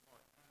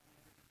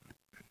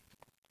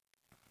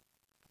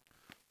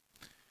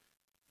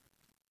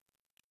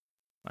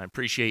I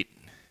appreciate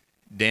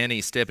Danny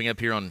stepping up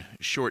here on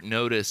short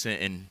notice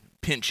and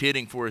pinch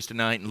hitting for us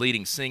tonight and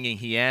leading singing.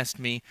 He asked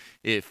me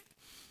if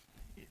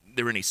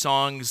there were any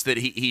songs that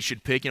he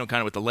should pick, kind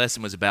of what the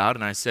lesson was about.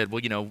 And I said,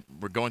 well,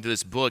 we're going through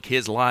this book,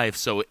 His Life,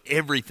 so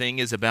everything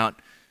is about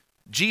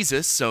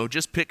Jesus, so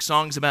just pick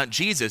songs about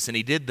Jesus. And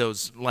he did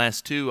those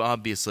last two,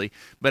 obviously.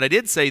 But I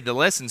did say the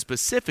lesson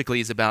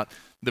specifically is about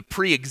the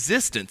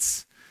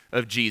pre-existence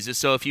of Jesus.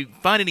 So if you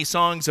find any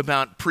songs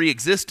about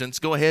pre-existence,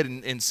 go ahead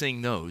and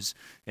sing those.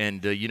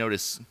 And you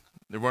notice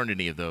there weren't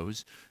any of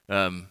those.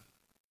 And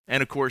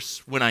of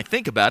course, when I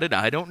think about it,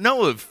 I don't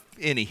know of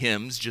any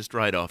hymns just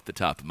right off the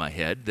top of my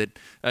head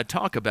that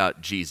talk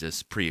about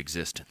Jesus'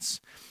 pre-existence.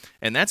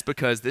 And that's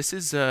because this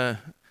is a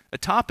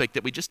topic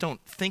that we just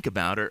don't think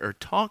about or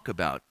talk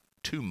about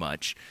too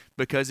much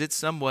because it's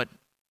somewhat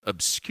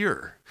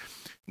obscure.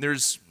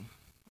 There's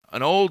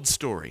an old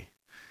story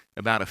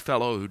about a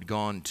fellow who'd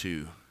gone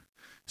to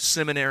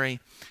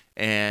seminary,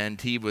 and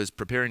he was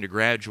preparing to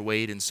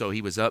graduate, and so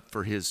he was up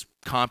for his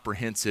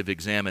comprehensive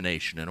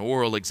examination, an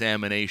oral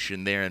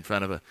examination there in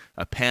front of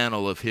a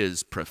panel of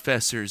his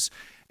professors,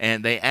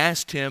 and they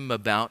asked him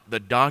about the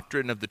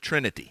doctrine of the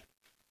Trinity,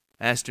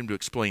 asked him to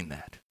explain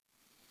that.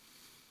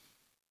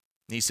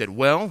 And he said,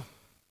 well,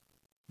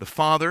 the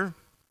Father,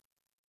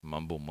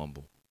 mumble,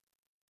 mumble,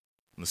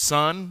 and the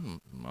Son,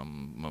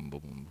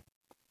 mumble, mumble,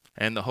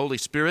 and the Holy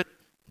Spirit,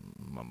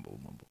 mumble,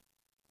 mumble.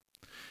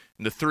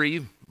 And the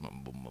three,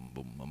 mumble,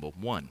 mumble, mumble,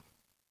 one.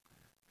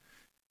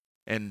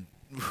 And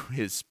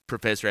his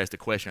professor asked a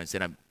question. I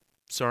said, I'm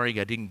sorry,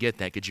 I didn't get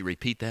that. Could you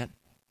repeat that?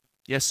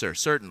 Yes, sir,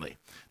 certainly.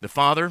 The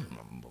Father,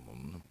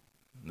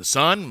 the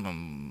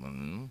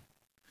Son,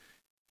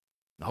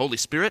 the Holy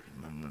Spirit,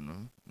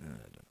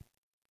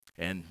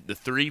 and the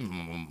three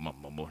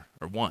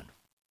are one.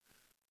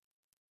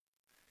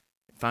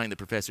 Finally, the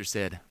professor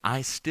said,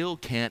 I still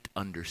can't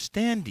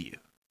understand you.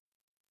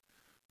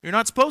 You're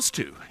not supposed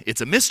to.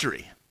 It's a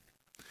mystery.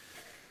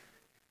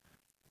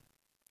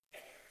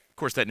 Of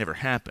course, that never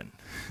happened.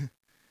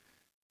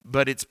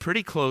 But it's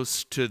pretty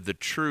close to the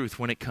truth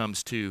when it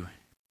comes to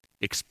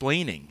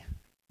explaining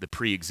the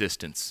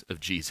pre-existence of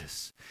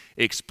Jesus,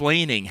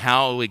 explaining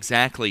how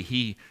exactly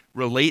he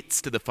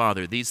relates to the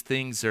Father. These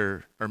things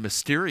are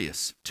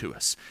mysterious to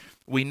us.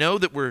 We know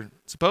that we're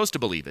supposed to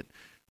believe it.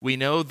 We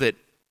know that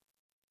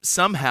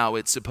somehow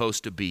it's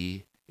supposed to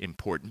be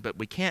important, but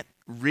we can't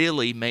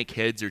really make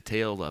heads or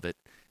tail of it,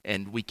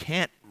 and we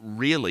can't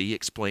really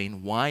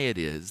explain why it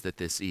is that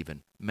this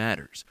even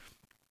matters.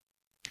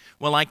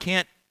 Well, I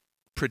can't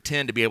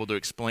pretend to be able to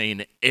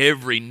explain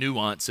every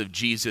nuance of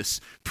Jesus'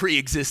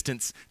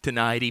 pre-existence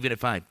tonight, even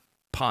if I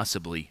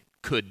possibly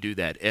could do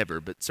that ever,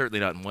 but certainly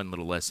not in one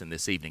little lesson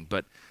this evening.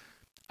 But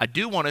I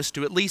do want us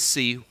to at least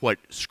see what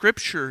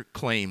Scripture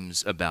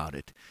claims about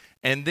it,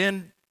 and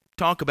then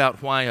talk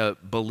about why a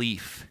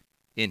belief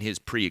in his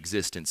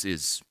pre-existence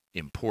is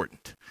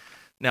important.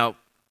 Now,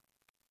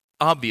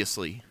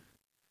 obviously,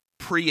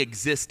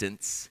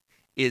 pre-existence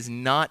is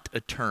not a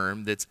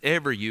term that's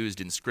ever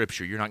used in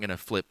Scripture. You're not going to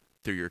flip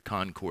through your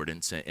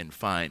concordance and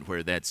find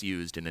where that's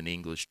used in an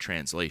English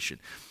translation.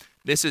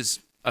 This is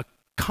a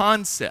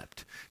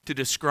concept to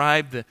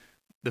describe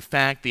the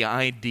fact, the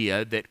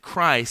idea that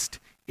Christ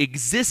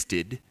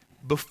existed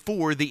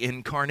before the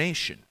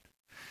incarnation.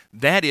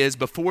 That is,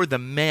 before the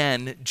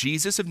man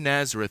Jesus of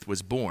Nazareth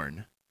was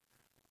born,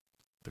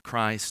 the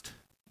Christ,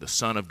 the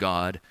Son of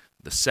God,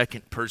 the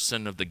second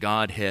person of the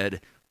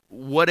Godhead,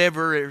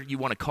 whatever you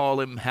want to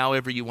call him,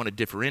 however you want to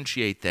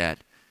differentiate that,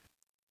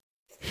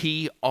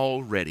 he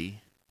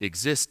already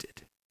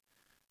existed.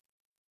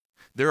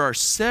 There are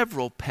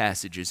several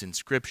passages in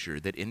Scripture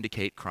that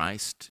indicate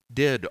Christ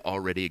did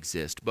already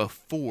exist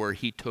before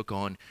he took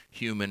on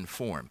human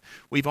form.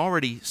 We've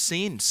already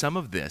seen some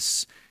of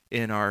this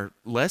in our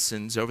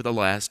lessons over the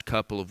last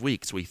couple of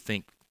weeks. We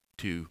think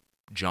to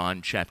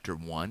John chapter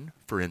 1,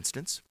 for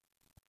instance.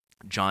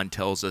 John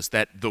tells us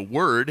that the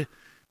Word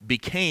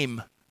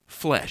became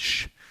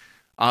flesh,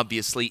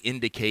 obviously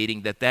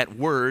indicating that that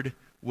Word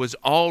was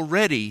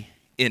already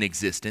in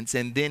existence,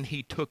 and then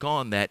he took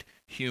on that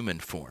human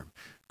form.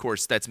 Of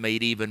course, that's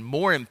made even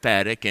more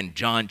emphatic in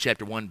John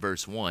chapter 1,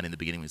 verse 1. In the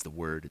beginning was the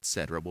Word,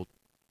 etc. We'll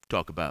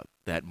talk about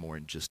that more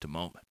in just a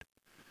moment.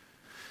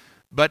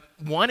 But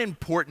one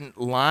important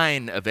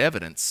line of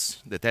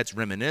evidence that's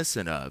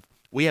reminiscent of,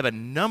 we have a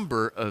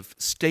number of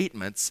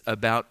statements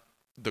about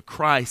the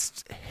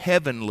Christ's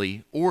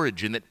heavenly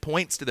origin that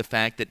points to the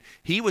fact that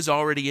he was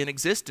already in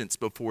existence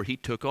before he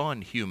took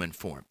on human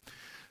form.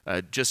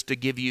 Just to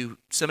give you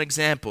some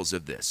examples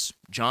of this,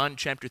 John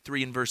chapter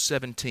 3 and verse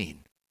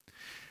 17.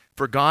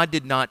 For God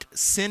did not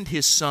send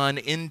his Son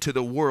into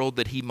the world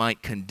that he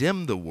might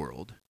condemn the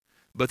world,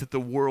 but that the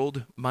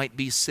world might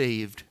be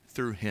saved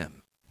through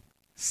him,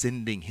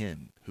 sending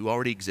him who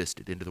already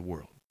existed into the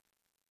world.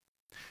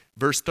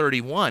 Verse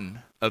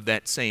 31 of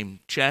that same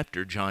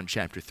chapter, John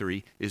chapter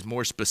 3, is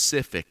more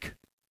specific.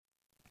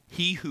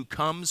 He who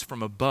comes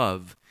from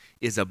above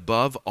is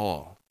above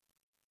all.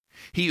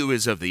 He who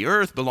is of the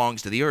earth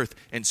belongs to the earth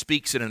and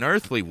speaks in an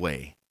earthly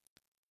way.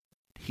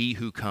 he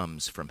who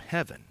comes from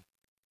heaven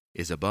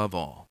is above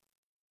all.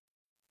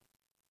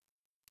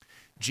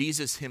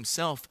 Jesus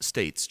himself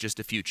states just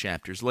a few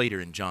chapters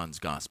later in John's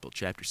Gospel,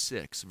 chapter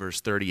 6,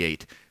 verse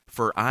 38,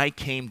 "For I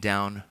came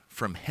down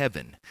from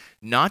heaven,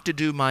 not to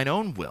do mine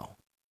own will,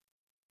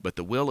 but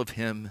the will of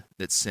him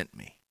that sent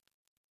me."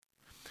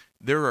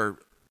 There are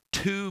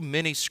too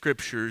many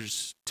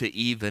scriptures to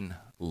even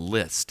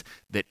list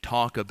that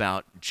talk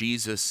about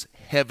Jesus'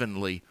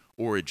 heavenly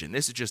origin.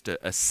 This is just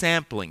a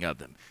sampling of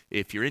them.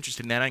 If you're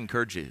interested in that, I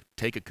encourage you to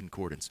take a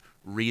concordance,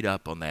 read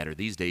up on that, or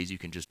these days you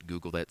can just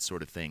Google that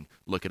sort of thing,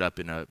 look it up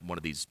in one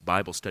of these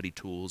Bible study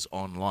tools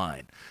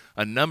online.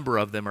 A number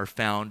of them are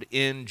found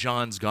in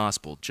John's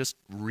Gospel. Just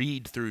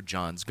read through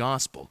John's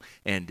Gospel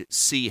and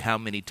see how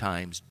many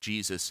times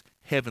Jesus'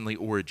 heavenly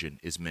origin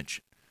is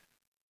mentioned.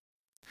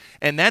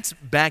 And that's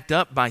backed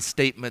up by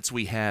statements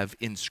we have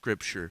in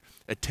Scripture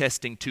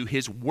attesting to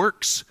his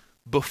works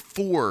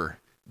before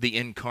the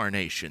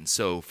incarnation.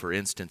 So, for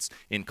instance,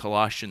 in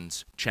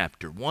Colossians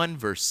chapter 1,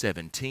 verse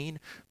 17,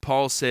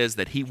 Paul says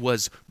that he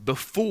was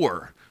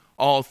before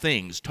all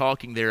things,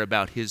 talking there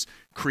about his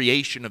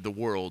creation of the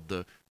world,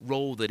 the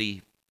role that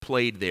he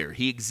played there.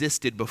 He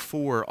existed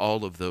before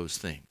all of those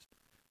things.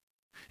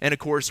 And of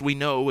course, we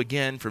know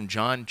again from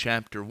John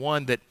chapter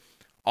 1 that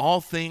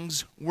all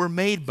things were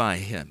made by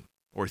him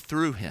or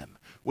through him.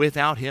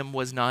 Without him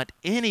was not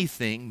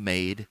anything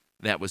made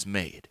that was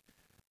made.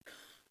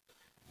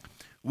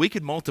 We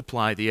could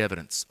multiply the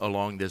evidence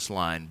along this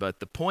line, but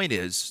the point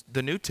is,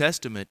 the New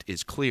Testament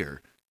is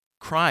clear.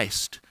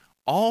 Christ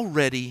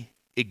already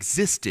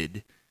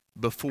existed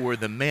before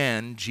the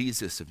man,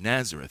 Jesus of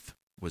Nazareth,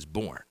 was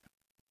born.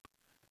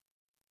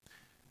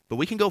 But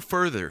we can go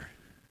further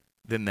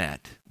than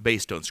that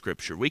based on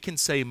Scripture. We can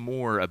say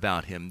more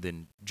about him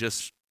than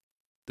just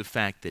the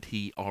fact that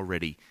he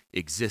already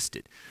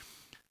existed.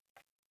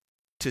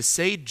 To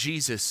say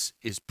Jesus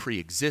is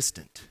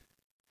pre-existent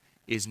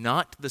is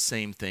not the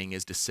same thing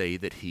as to say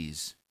that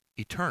he's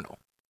eternal.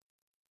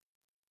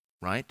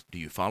 Right? Do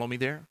you follow me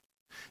there?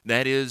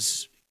 That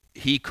is,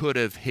 he could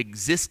have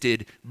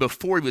existed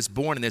before he was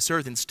born in this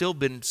earth and still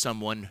been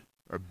someone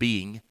or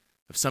being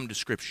of some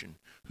description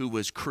who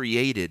was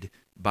created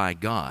by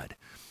God.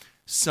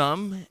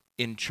 Some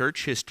in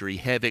church history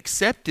have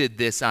accepted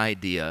this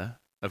idea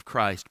of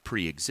Christ's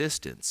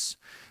pre-existence,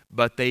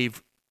 but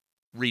they've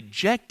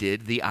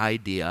rejected the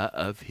idea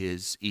of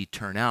his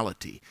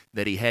eternality,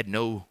 that he had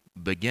no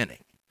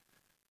beginning.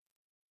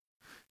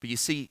 But you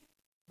see,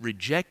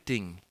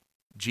 rejecting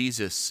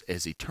Jesus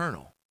as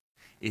eternal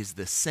is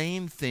the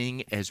same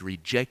thing as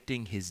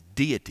rejecting his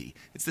deity.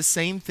 It's the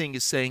same thing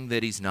as saying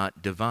that he's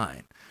not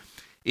divine.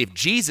 If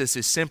Jesus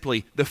is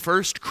simply the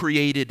first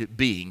created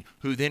being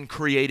who then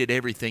created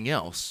everything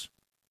else,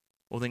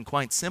 well then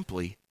quite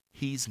simply,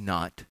 he's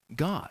not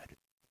God.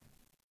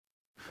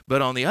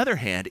 But on the other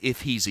hand,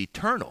 if he's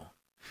eternal,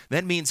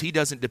 that means he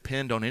doesn't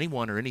depend on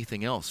anyone or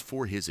anything else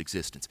for his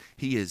existence.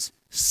 He is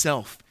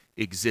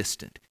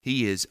self-existent.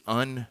 He is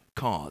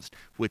uncaused,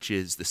 which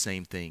is the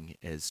same thing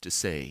as to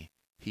say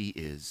he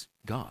is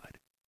God.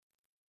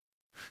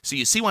 So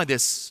you see why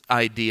this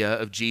idea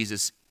of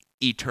Jesus'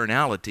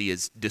 eternality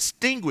is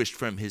distinguished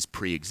from his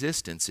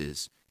pre-existence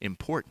is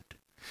important.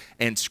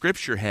 And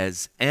Scripture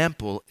has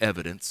ample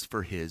evidence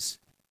for his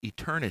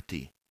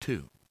eternity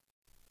too.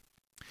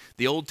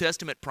 The Old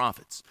Testament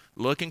prophets,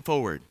 looking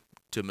forward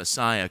to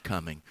Messiah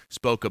coming,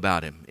 spoke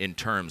about him in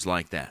terms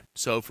like that.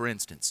 So, for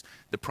instance,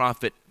 the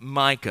prophet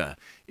Micah,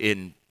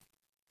 in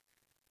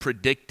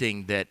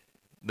predicting that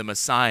the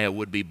Messiah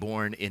would be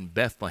born in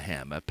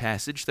Bethlehem, a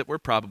passage that we're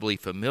probably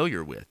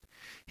familiar with,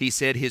 he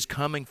said, "His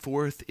coming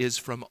forth is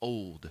from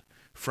old,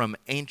 from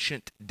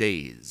ancient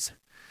days."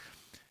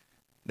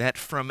 That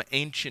 "from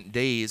ancient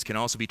days" can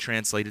also be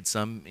translated,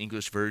 some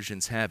English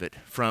versions have it,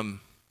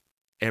 from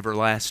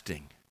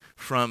everlasting,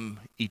 from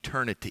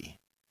eternity.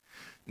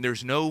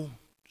 There's no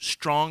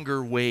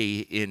stronger way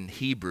in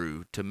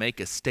Hebrew to make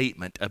a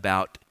statement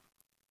about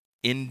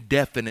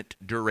indefinite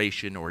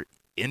duration or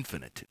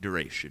infinite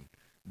duration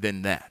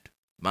than that.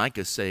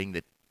 Micah's saying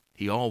that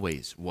he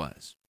always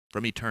was,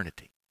 from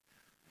eternity.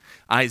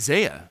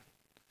 Isaiah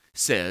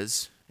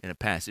says in a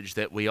passage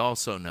that we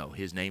also know,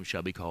 his name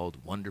shall be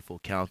called Wonderful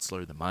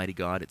Counselor, the Mighty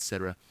God,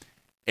 etc.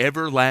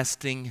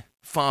 Everlasting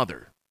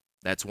Father.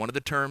 That's one of the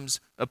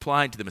terms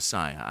applied to the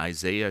Messiah,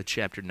 Isaiah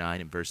chapter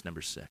 9 and verse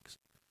number 6.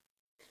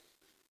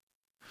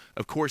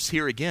 Of course,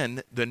 here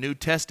again, the New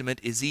Testament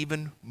is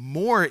even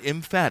more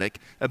emphatic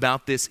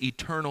about this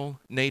eternal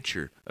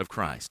nature of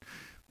Christ.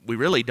 We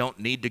really don't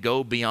need to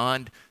go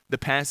beyond the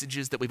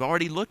passages that we've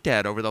already looked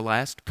at over the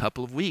last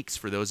couple of weeks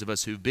for those of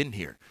us who've been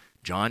here.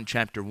 John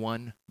chapter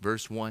 1,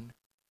 verse 1,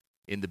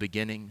 "In the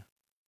beginning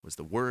was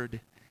the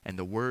Word, and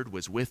the Word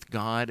was with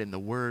God, and the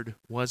Word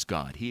was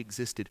God." He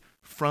existed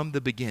from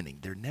the beginning.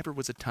 There never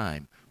was a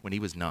time when he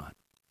was not.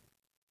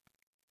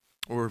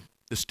 Or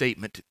the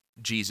statement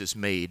Jesus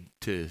made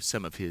to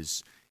some of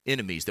his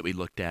enemies that we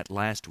looked at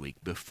last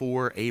week,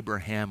 "Before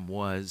Abraham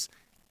was,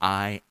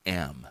 I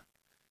am."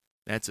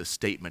 That's a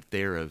statement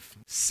there of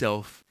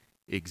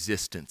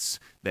self-existence,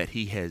 that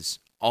he has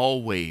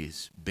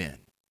always been.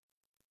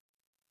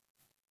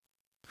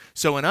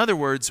 So in other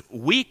words,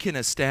 we can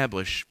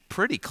establish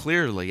pretty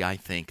clearly, I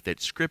think, that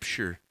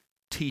Scripture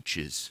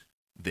teaches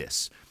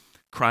this.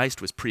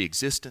 Christ was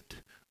pre-existent.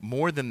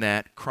 More than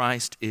that,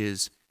 Christ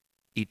is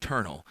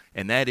eternal.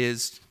 And that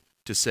is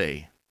to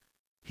say,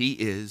 he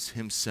is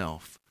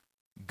himself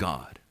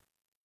God.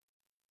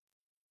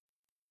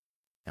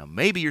 Now,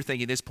 maybe you're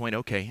thinking at this point,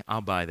 okay,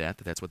 I'll buy that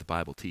that's what the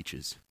Bible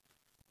teaches.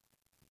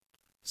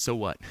 So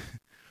what?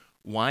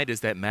 Why does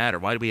that matter?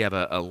 Why do we have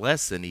a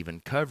lesson even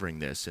covering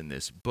this in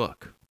this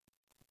book?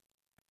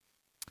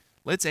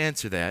 Let's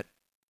answer that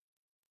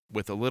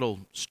with a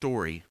little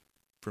story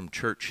from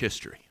church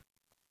history.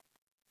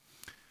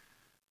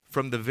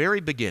 From the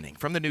very beginning,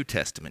 from the New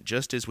Testament,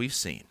 just as we've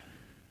seen,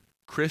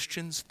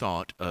 Christians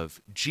thought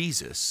of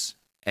Jesus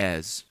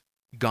as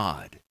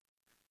God.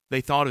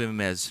 They thought of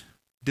him as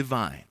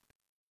divine.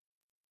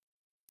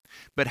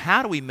 But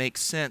how do we make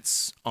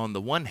sense, on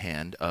the one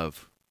hand,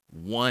 of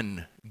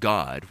one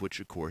God, which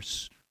of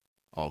course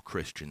all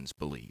Christians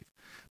believe,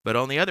 but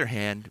on the other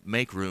hand,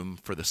 make room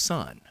for the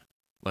Son,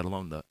 let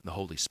alone the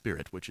Holy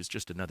Spirit, which is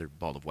just another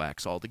ball of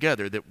wax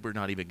altogether that we're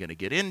not even going to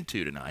get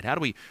into tonight? How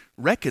do we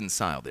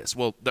reconcile this?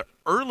 Well, the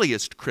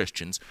earliest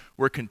Christians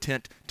were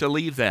content to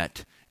leave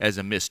that as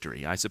a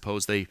mystery. I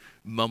suppose they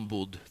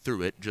mumbled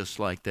through it just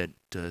like that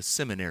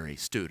seminary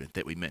student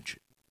that we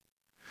mentioned.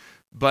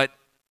 But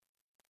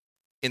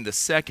in the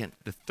 2nd,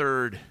 the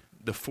 3rd,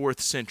 the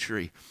 4th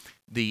century,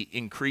 the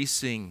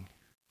increasing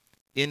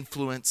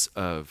influence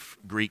of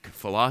Greek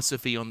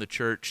philosophy on the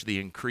church, the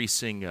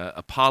increasing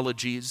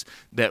apologies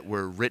that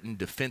were written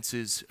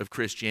defenses of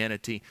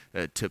Christianity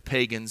to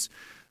pagans,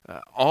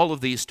 all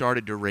of these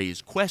started to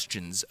raise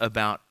questions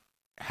about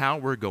how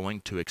we're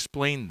going to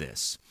explain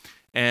this.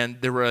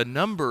 And there were a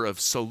number of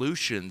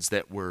solutions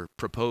that were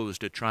proposed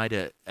to try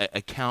to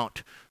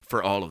account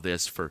for all of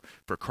this, for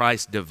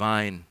Christ's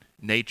divine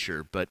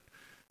nature, but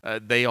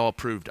they all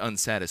proved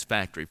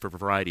unsatisfactory for a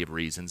variety of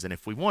reasons. And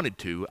if we wanted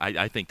to,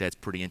 I think that's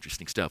pretty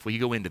interesting stuff. We can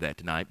go into that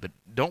tonight, but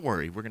don't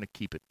worry, we're going to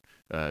keep it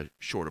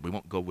shorter. We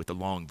won't go with the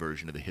long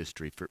version of the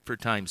history for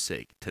time's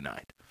sake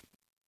tonight.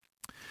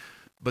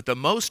 But the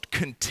most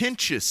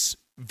contentious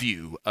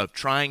view of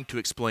trying to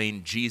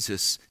explain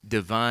Jesus'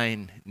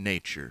 divine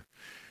nature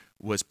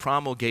was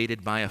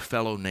promulgated by a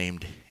fellow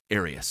named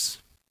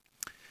Arius.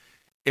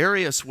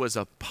 Arius was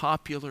a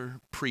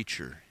popular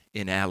preacher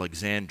in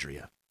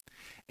Alexandria.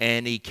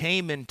 And he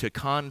came into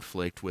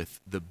conflict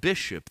with the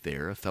bishop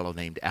there, a fellow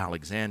named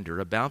Alexander,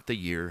 about the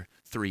year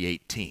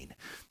 318.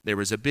 There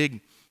was a big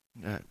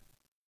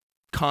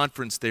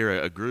conference there,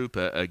 a group,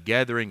 a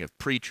gathering of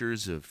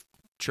preachers, of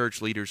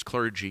church leaders,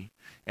 clergy,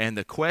 and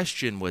the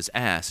question was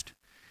asked,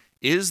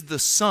 is the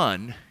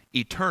Son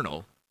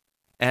eternal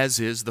as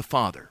is the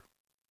Father?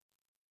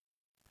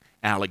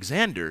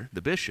 Alexander,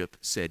 the bishop,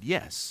 said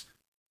yes.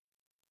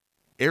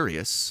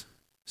 Arius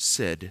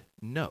said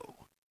no.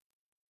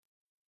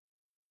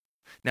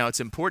 Now,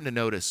 it's important to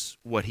notice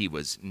what he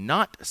was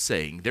not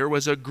saying. There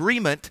was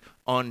agreement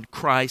on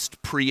Christ's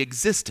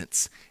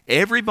pre-existence.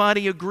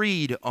 Everybody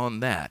agreed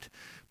on that,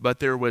 but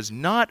there was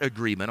not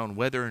agreement on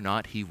whether or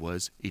not he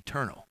was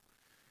eternal.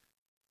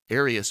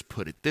 Arius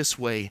put it this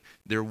way: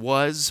 there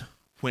was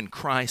when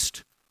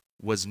Christ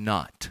was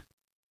not.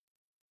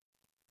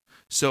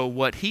 So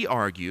what he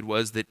argued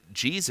was that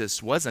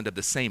Jesus wasn't of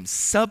the same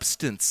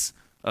substance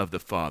of the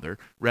Father,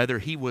 rather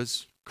he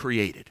was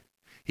created.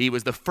 He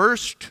was the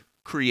first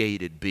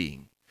created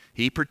being.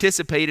 He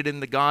participated in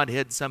the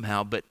Godhead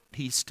somehow, but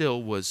he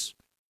still was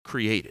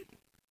created,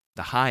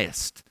 the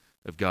highest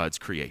of God's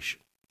creation.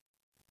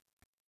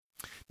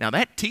 Now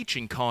that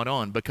teaching caught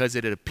on because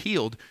it had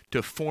appealed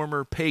to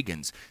former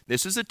pagans.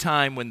 This was a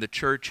time when the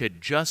church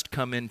had just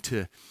come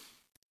into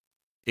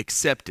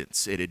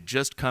acceptance. It had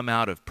just come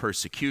out of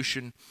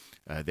persecution.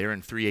 There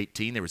in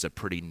 318, there was a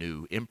pretty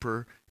new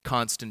emperor,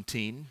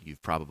 Constantine.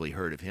 You've probably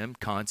heard of him.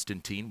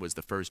 Constantine was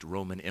the first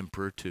Roman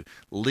emperor to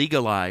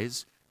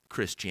legalize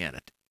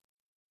Christianity.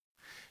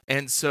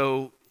 And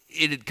so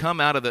it had come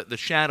out of the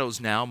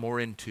shadows now more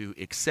into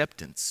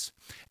acceptance.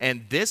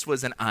 And this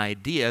was an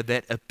idea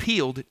that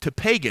appealed to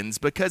pagans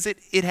because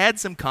it had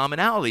some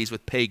commonalities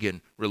with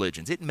pagan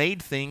religions. It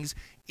made things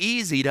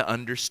easy to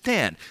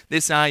understand.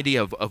 This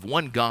idea of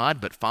one God,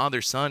 but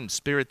Father, Son,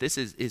 Spirit, this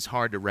is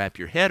hard to wrap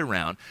your head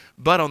around.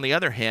 But on the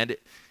other hand,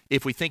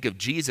 if we think of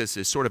Jesus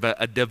as sort of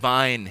a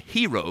divine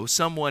hero,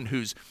 someone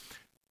who's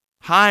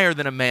higher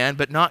than a man,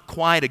 but not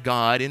quite a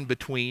god, in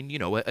between,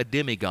 a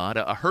demigod,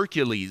 a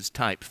Hercules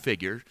type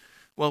figure,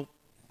 well,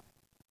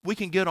 we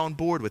can get on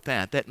board with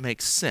that. That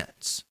makes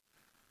sense.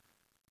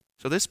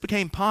 So this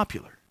became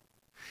popular.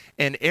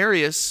 And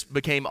Arius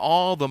became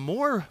all the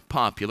more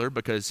popular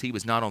because he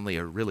was not only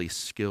a really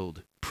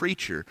skilled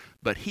preacher,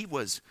 but he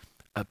was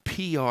a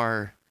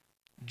PR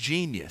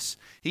genius.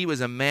 He was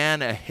a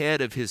man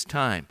ahead of his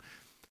time.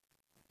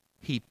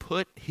 He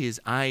put his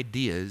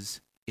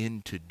ideas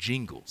into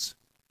jingles.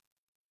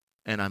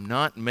 and I'm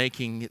not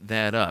making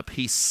that up.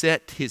 He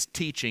set his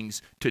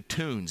teachings to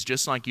tunes,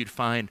 just like you'd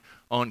find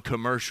on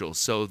commercials,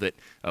 so that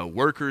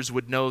workers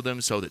would know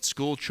them, so that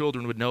school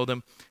children would know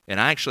them. And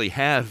I actually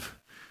have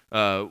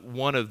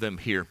one of them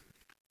here,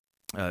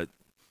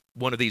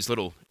 one of these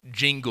little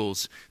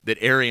jingles that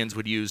Arians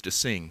would use to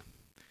sing.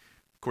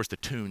 Of course, the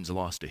tune's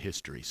lost to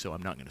history, so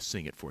I'm not going to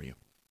sing it for you.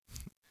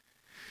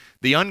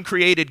 The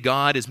uncreated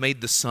God has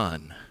made the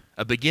Son,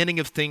 a beginning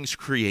of things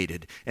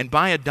created, and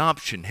by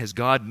adoption has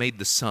God made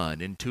the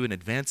Son into an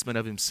advancement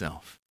of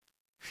himself.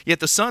 Yet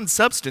the Son's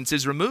substance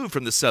is removed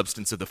from the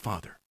substance of the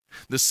Father.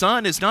 The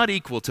Son is not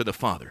equal to the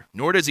Father,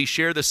 nor does he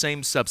share the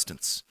same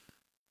substance.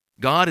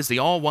 God is the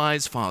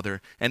all-wise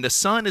Father, and the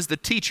Son is the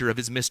teacher of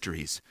his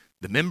mysteries.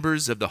 The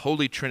members of the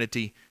Holy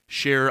Trinity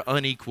share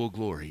unequal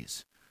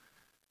glories.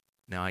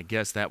 Now, I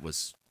guess that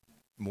was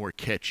more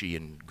catchy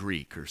in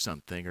Greek or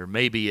something, or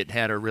maybe it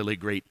had a really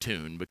great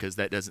tune, because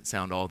that doesn't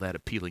sound all that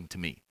appealing to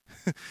me.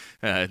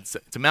 It's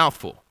a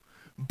mouthful.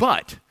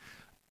 But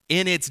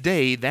in its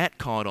day, that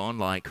caught on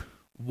like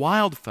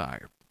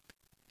wildfire.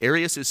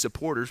 Arius'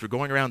 supporters were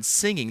going around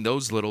singing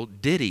those little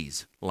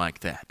ditties like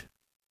that.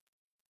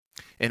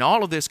 And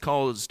all of this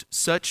caused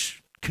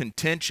such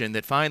contention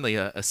that finally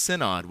a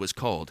synod was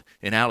called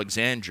in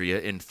Alexandria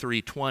in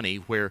 320,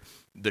 where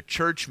the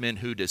churchmen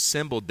who'd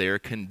assembled there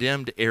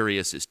condemned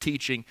Arius'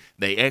 teaching.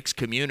 They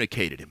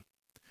excommunicated him.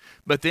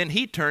 But then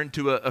he turned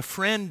to a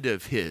friend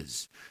of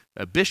his,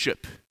 a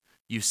bishop,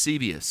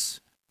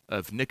 Eusebius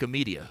of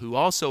Nicomedia, who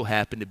also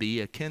happened to be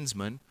a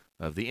kinsman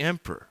of the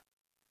emperor.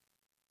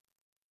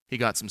 He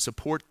got some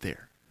support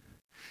there.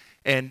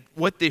 And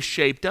what this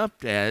shaped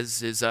up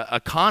as is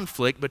a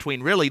conflict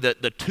between really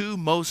the two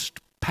most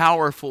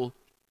powerful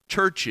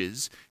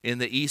churches in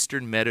the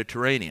Eastern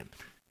Mediterranean.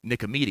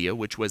 Nicomedia,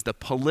 which was the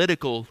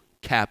political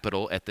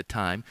capital at the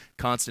time.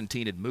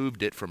 Constantine had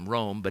moved it from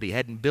Rome, but he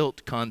hadn't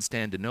built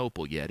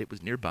Constantinople yet. It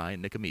was nearby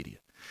in Nicomedia.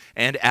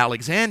 And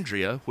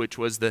Alexandria, which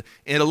was the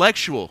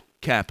intellectual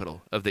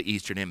capital of the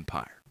Eastern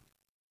Empire.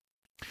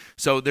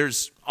 So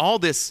there's all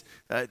this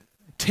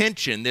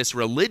tension, this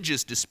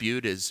religious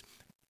dispute is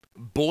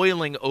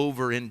boiling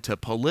over into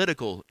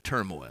political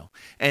turmoil.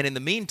 And in the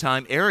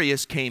meantime,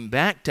 Arius came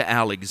back to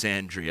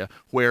Alexandria,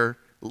 where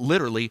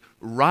literally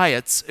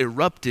riots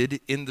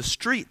erupted in the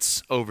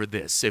streets over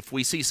this. If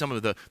we see some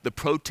of the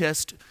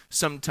protest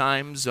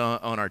sometimes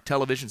on our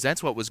televisions,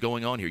 that's what was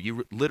going on here.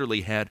 You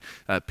literally had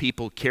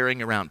people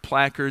carrying around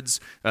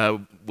placards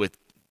with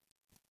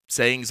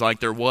sayings like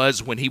there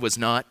was when he was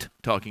not,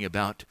 talking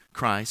about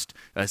Christ,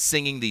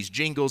 singing these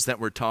jingles that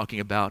we're talking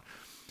about.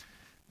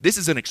 This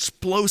is an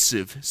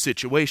explosive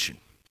situation.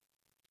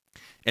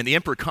 And the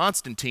Emperor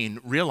Constantine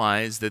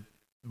realized that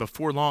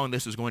before long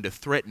this was going to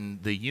threaten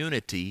the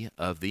unity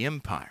of the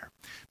empire,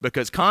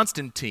 because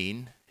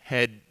Constantine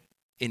had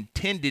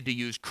intended to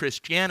use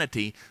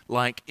Christianity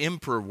like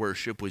emperor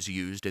worship was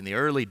used in the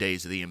early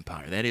days of the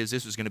empire. That is,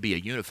 this was going to be a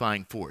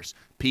unifying force.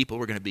 People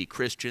were going to be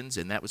Christians,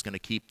 and that was going to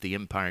keep the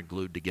empire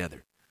glued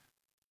together.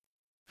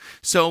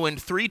 So in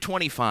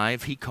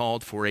 325, he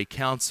called for a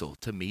council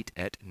to meet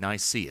at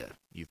Nicaea.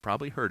 You've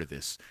probably heard of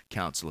this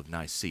Council of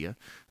Nicaea,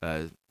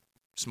 a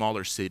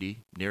smaller city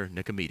near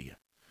Nicomedia.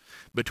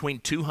 Between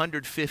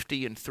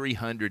 250 and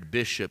 300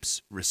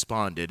 bishops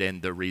responded,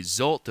 and the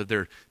result of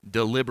their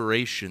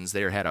deliberations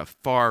there had a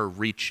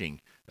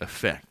far-reaching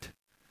effect.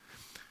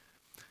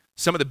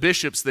 Some of the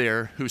bishops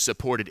there who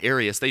supported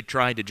Arius, they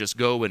tried to just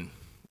go and,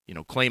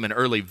 claim an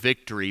early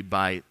victory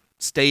by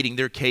stating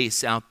their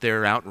case out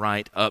there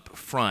outright up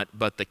front,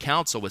 but the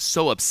council was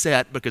so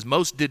upset because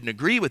most didn't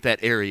agree with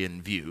that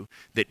Arian view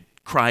that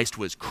Christ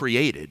was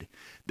created,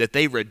 that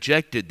they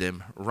rejected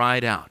them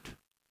right out.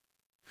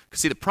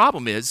 See, the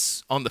problem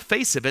is, on the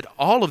face of it,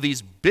 all of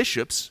these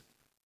bishops,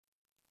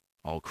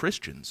 all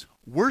Christians,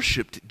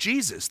 worshiped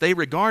Jesus. They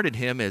regarded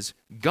him as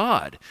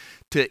God.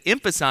 To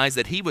emphasize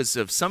that he was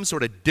of some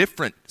sort of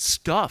different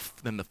stuff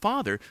than the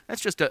Father,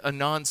 that's just a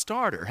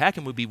non-starter. How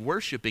can we be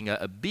worshiping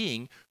a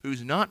being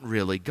who's not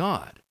really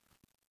God?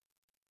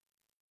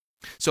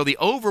 So the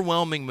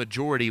overwhelming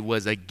majority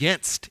was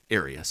against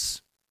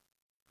Arius,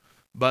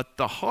 but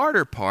the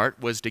harder part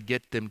was to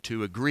get them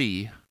to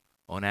agree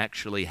on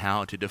actually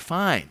how to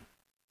define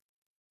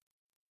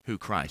who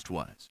Christ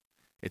was.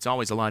 It's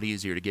always a lot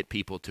easier to get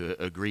people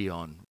to agree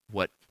on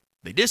what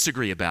they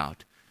disagree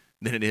about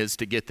than it is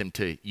to get them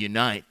to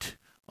unite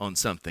on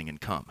something in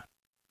common.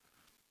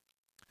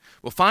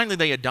 Well, finally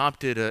they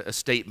adopted a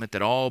statement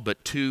that all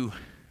but two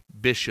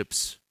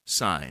bishops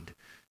signed,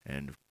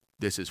 and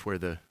this is where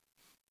the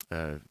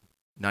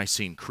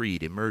Nicene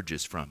Creed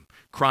emerges from.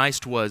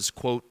 Christ was,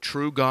 quote,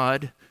 true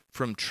God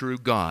from true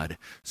God.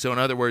 So in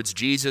other words,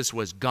 Jesus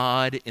was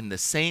God in the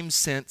same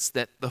sense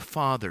that the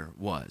Father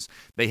was.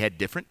 They had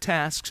different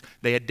tasks,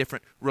 they had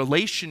different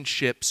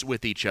relationships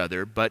with each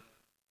other, but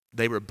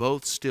they were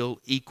both still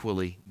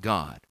equally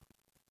God.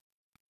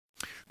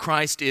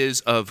 Christ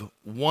is of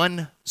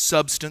one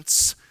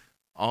substance,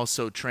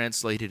 also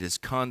translated as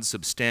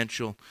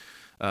consubstantial.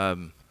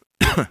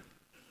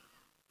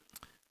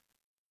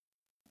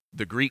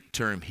 The Greek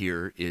term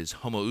here is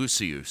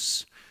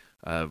homoousios,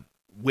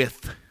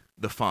 with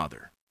the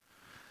Father.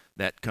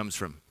 That comes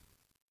from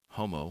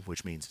homo,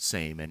 which means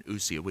same, and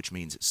ousia, which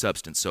means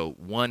substance. So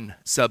one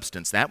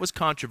substance. That was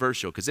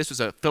controversial because this was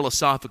a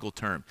philosophical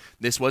term.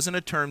 This wasn't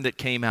a term that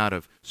came out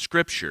of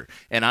Scripture.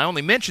 And I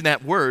only mention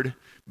that word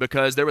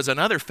because there was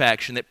another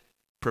faction that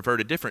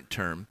preferred a different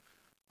term,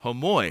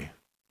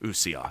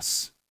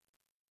 homoiousios.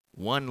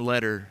 One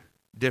letter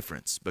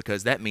difference,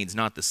 because that means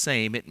not the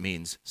same, it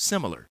means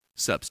similar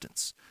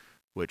substance,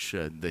 which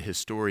the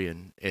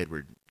historian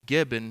Edward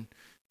Gibbon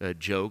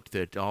joked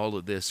that all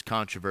of this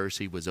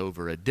controversy was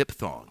over a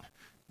diphthong,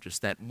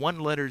 just that one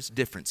letter's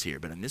difference here.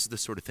 But this is the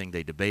sort of thing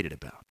they debated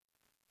about.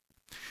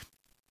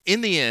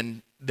 In the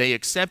end, they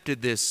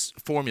accepted this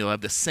formula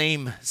of the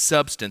same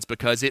substance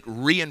because it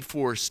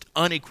reinforced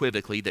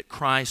unequivocally that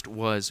Christ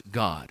was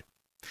God.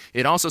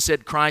 It also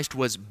said Christ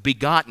was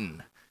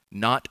begotten,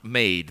 not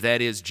made.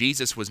 That is,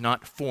 Jesus was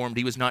not formed.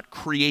 He was not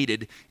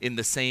created in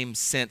the same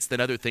sense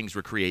that other things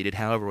were created,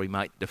 however we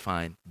might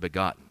define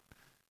begotten.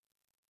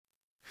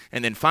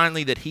 And then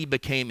finally, that he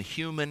became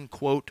human,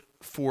 quote,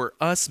 for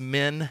us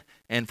men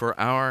and for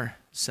our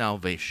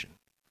salvation.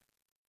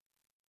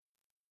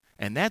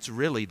 And that's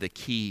really the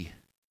key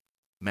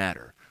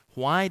matter.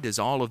 Why does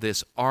all of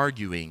this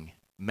arguing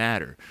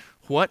matter?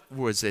 What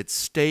was at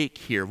stake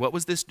here? What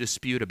was this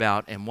dispute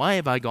about? And why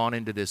have I gone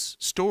into this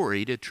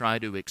story to try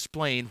to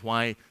explain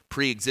why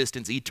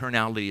pre-existence,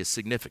 eternality is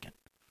significant?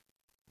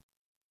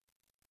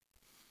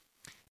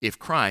 If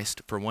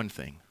Christ, for one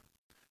thing,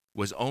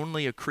 was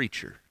only a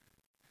creature,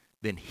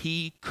 then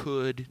he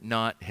could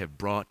not have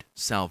brought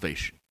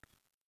salvation.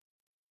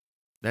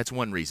 That's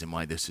one reason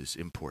why this is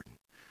important.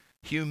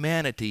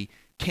 Humanity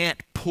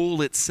can't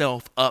pull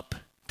itself up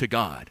to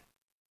God.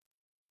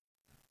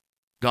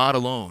 God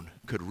alone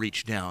could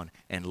reach down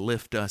and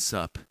lift us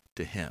up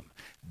to him.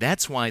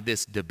 That's why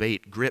this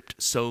debate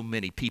gripped so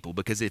many people,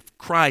 because if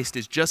Christ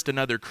is just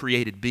another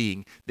created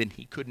being, then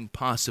he couldn't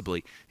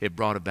possibly have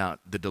brought about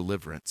the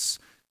deliverance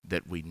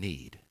that we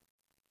need.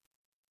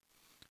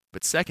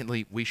 But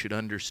secondly, we should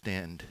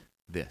understand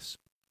this.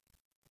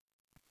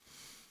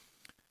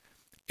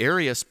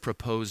 Arius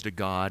proposed a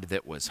God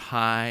that was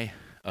high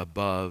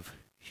above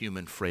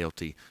human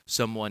frailty,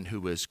 someone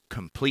who was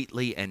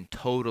completely and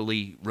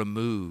totally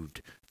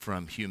removed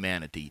from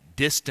humanity,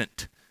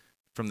 distant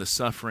from the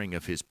suffering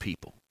of his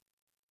people.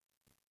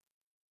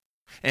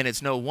 And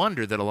it's no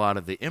wonder that a lot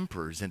of the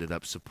emperors ended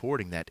up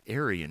supporting that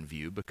Arian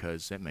view,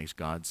 because that makes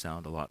God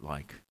sound a lot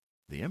like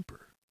the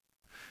emperor.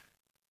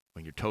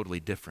 When you're totally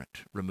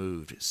different,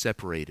 removed,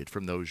 separated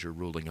from those you're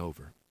ruling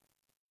over.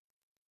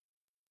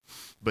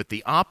 But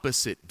the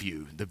opposite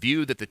view, the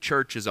view that the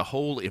church as a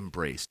whole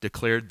embraced,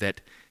 declared that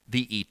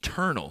the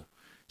eternal,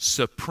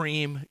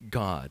 supreme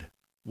God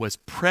was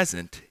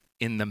present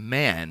in the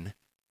man,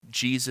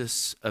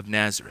 Jesus of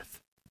Nazareth.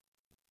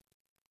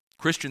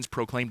 Christians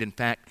proclaimed, in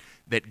fact,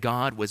 that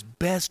God was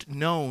best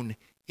known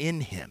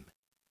in him.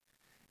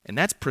 And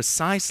that's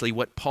precisely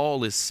what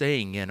Paul is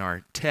saying in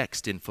our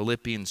text in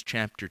Philippians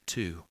chapter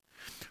 2,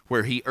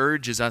 where he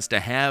urges us to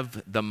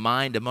have the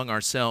mind among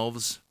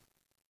ourselves,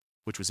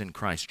 which was in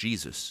Christ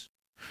Jesus,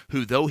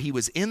 who, though he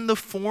was in the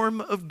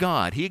form of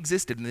God, he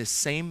existed in this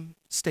same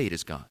state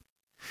as God,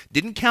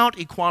 didn't count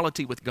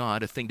equality with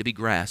God a thing to be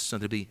grasped,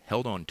 something to be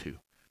held on to,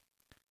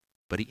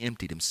 but he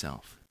emptied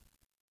himself,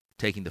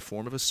 taking the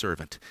form of a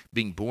servant,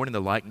 being born in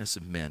the likeness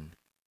of men,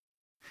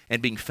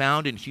 and being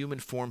found in human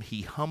form,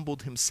 he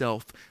humbled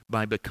himself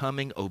by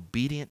becoming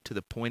obedient to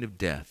the point of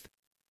death,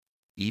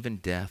 even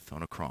death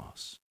on a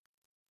cross.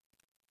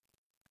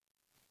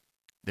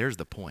 There's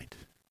the point.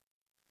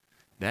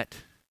 That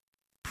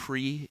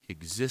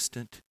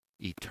pre-existent,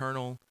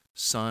 eternal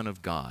Son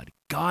of God,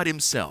 God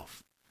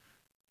himself,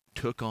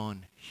 took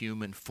on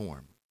human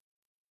form.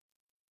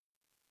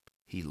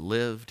 He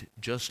lived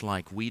just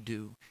like we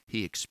do.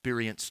 He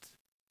experienced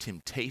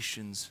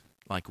temptations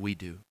like we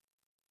do.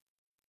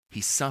 He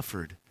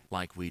suffered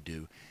like we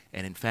do.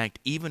 And in fact,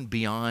 even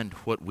beyond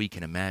what we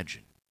can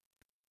imagine.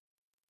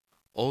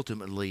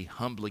 Ultimately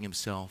humbling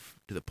himself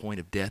to the point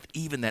of death,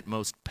 even that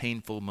most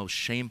painful, most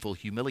shameful,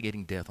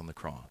 humiliating death on the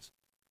cross.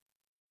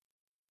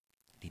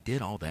 He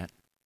did all that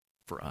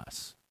for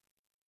us.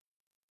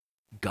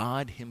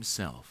 God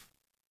himself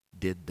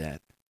did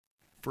that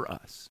for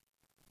us.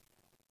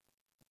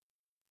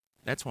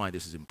 That's why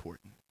this is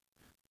important.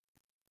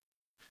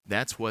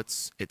 That's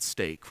what's at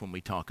stake when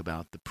we talk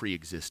about the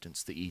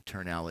pre-existence, the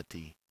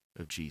eternality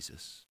of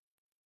Jesus.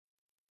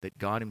 That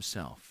God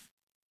himself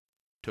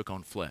took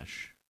on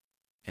flesh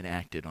and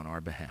acted on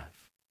our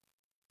behalf.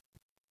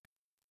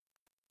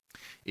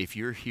 If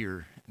you're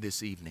here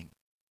this evening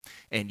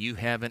and you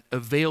haven't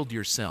availed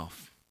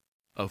yourself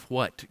of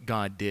what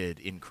God did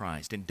in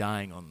Christ in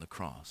dying on the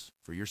cross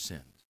for your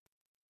sins,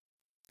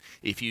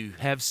 if you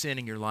have sin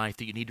in your life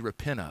that you need to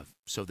repent of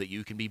so that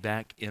you can be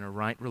back in a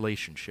right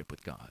relationship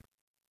with God,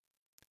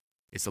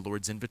 it's the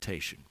Lord's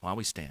invitation while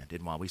we stand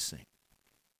and while we sing.